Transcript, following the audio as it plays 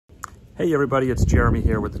Hey everybody, it's Jeremy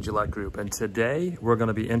here with the Guillette Group, and today we're going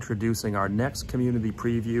to be introducing our next community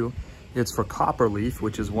preview. It's for Copperleaf,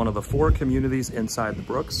 which is one of the 4 communities inside the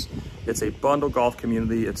Brooks. It's a bundle golf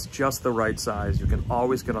community. It's just the right size. You can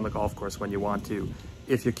always get on the golf course when you want to.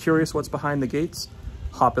 If you're curious what's behind the gates,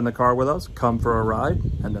 hop in the car with us, come for a ride,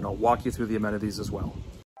 and then I'll walk you through the amenities as well.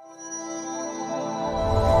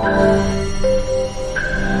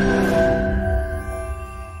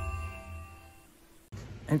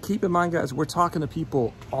 And keep in mind, guys, we're talking to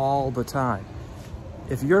people all the time.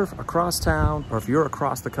 If you're across town or if you're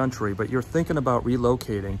across the country, but you're thinking about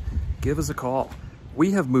relocating, give us a call.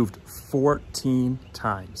 We have moved 14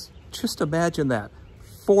 times. Just imagine that,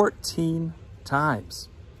 14 times.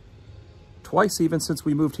 Twice even since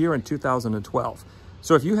we moved here in 2012.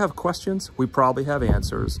 So if you have questions, we probably have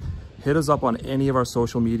answers. Hit us up on any of our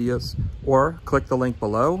social medias or click the link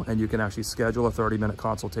below and you can actually schedule a 30-minute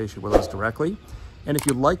consultation with us directly. And if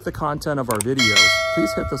you like the content of our videos,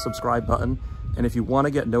 please hit the subscribe button. And if you want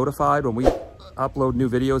to get notified when we upload new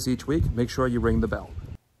videos each week, make sure you ring the bell.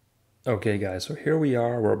 Okay guys, so here we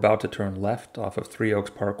are. We're about to turn left off of Three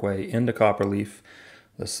Oaks Parkway into Copperleaf.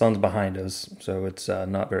 The sun's behind us, so it's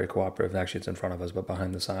not very cooperative. Actually, it's in front of us, but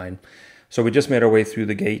behind the sign. So we just made our way through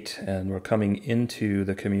the gate and we're coming into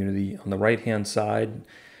the community on the right-hand side.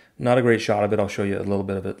 Not a great shot of it. I'll show you a little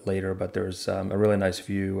bit of it later, but there's a really nice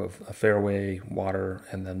view of a fairway, water,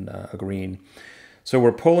 and then a green. So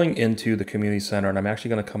we're pulling into the community center, and I'm actually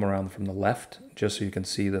going to come around from the left just so you can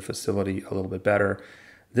see the facility a little bit better.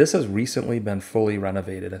 This has recently been fully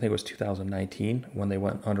renovated. I think it was 2019 when they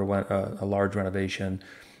underwent a large renovation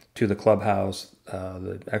to the clubhouse,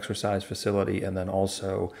 the exercise facility, and then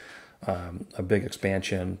also a big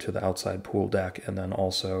expansion to the outside pool deck, and then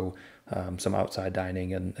also some outside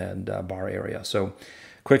dining and bar area. So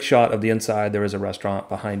quick shot of the inside. There is a restaurant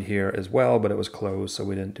behind here as well, but it was closed, so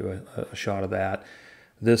we didn't do a shot of that.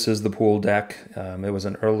 This is the pool deck. It was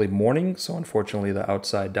an early morning, so unfortunately the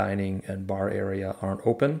outside dining and bar area aren't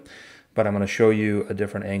open, but I'm going to show you a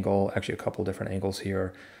different angle, actually a couple different angles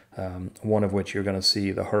here, one of which you're going to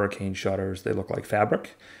see the hurricane shutters. They look like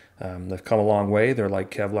fabric. They've come a long way. They're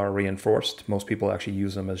like Kevlar reinforced. Most people actually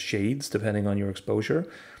use them as shades depending on your exposure.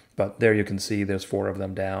 But there you can see there's 4 of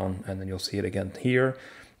them down, and then you'll see it again here.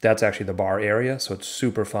 That's actually the bar area, so it's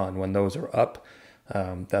super fun. When those are up,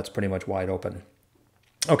 that's pretty much wide open.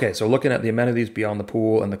 Okay, so looking at the amenities beyond the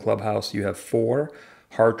pool and the clubhouse, you have 4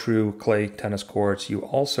 hard-true clay tennis courts. You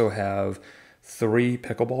also have 3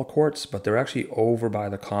 pickleball courts, but they're actually over by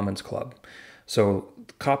the Commons Club. So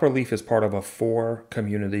Copperleaf is part of a 4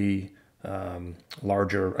 community,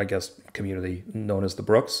 larger, I guess, community known as the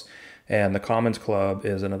Brooks. And the Commons Club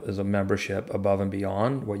is a membership above and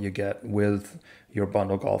beyond what you get with your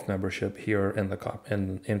bundle golf membership here in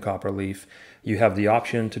Copperleaf. You have the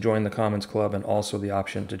option to join the Commons Club and also the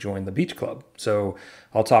option to join the Beach Club. So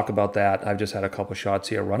I'll talk about that. I've just had a couple shots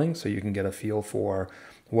here running so you can get a feel for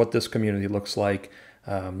what this community looks like.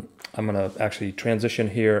 I'm going to actually transition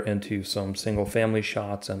here into some single family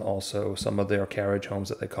shots and also some of their carriage homes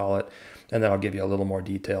that they call it. And then I'll give you a little more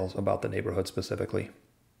details about the neighborhood specifically.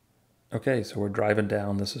 Okay, so we're driving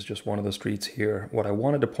down. This is just one of the streets here. What I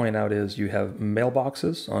wanted to point out is you have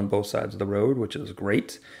mailboxes on both sides of the road, which is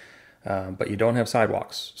great, but you don't have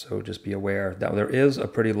sidewalks. So just be aware that there is a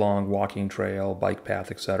pretty long walking trail, bike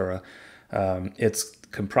path, etc. It's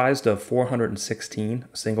comprised of 416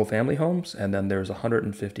 single-family homes, and then there's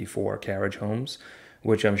 154 carriage homes,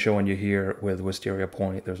 which I'm showing you here with Wisteria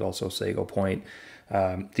Point. There's also Sago Point.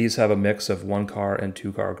 These have a mix of 1-car and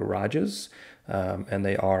 2-car garages. And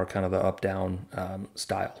they are kind of the up-down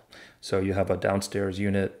style. So you have a downstairs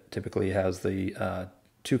unit, typically has the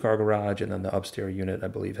 2-car garage, and then the upstairs unit, I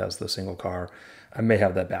believe, has the single car. I may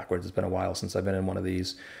have that backwards. It's been a while since I've been in one of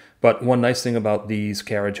these. But one nice thing about these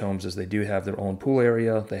carriage homes is they do have their own pool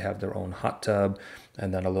area, they have their own hot tub,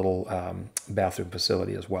 and then a little bathroom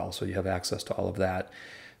facility as well. So you have access to all of that.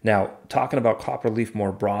 Now, talking about Copperleaf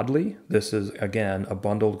more broadly, this is, again, a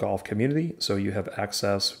bundled golf community. So you have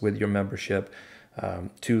access with your membership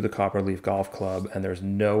to the Copperleaf Golf Club, and there's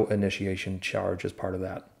no initiation charge as part of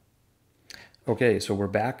that. Okay, so we're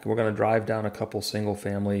back. We're going to drive down a couple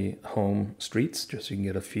single-family home streets just so you can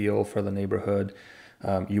get a feel for the neighborhood.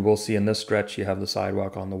 You will see in this stretch, you have the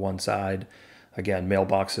sidewalk on the one side. Again,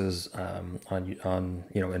 mailboxes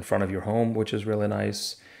in front of your home, which is really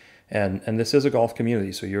nice. And this is a golf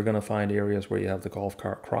community, so you're going to find areas where you have the golf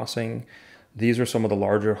cart crossing. These are some of the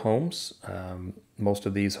larger homes. Most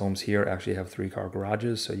of these homes here actually have 3-car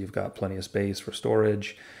garages, so you've got plenty of space for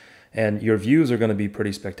storage. And your views are going to be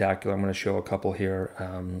pretty spectacular. I'm going to show a couple here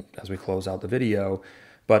as we close out the video.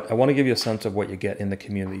 But I want to give you a sense of what you get in the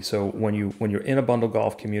community. So when you're in a bundle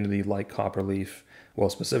golf community like Copperleaf, well,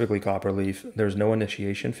 specifically Copperleaf, there's no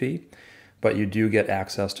initiation fee, but you do get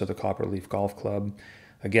access to the Copperleaf Golf Club.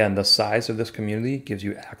 Again, the size of this community gives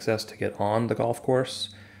you access to get on the golf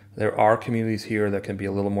course. There are communities here that can be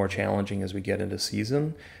a little more challenging as we get into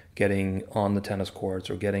season, getting on the tennis courts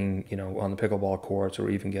or getting, on the pickleball courts or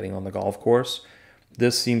even getting on the golf course.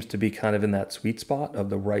 This seems to be kind of in that sweet spot of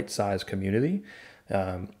the right size community.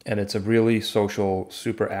 And it's a really social,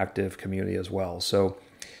 super active community as well. So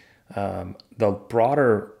the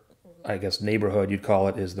broader, I guess, neighborhood, you'd call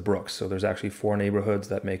it, is the Brooks. So there's actually 4 neighborhoods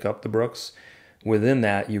that make up the Brooks. Within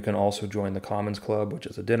that, you can also join the Commons Club, which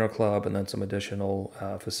is a dinner club, and then some additional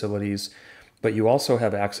facilities. But you also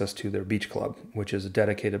have access to their beach club, which is a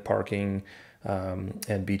dedicated parking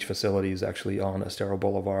and beach facilities actually on Estero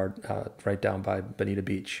Boulevard, right down by Bonita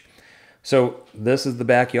Beach. So this is the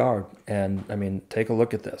backyard. And I mean, take a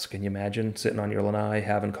look at this. Can you imagine sitting on your lanai,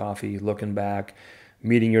 having coffee, looking back,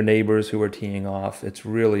 meeting your neighbors who are teeing off? It's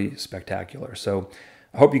really spectacular. So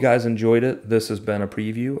I hope you guys enjoyed it. This has been a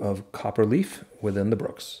preview of Copperleaf within the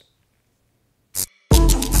Brooks.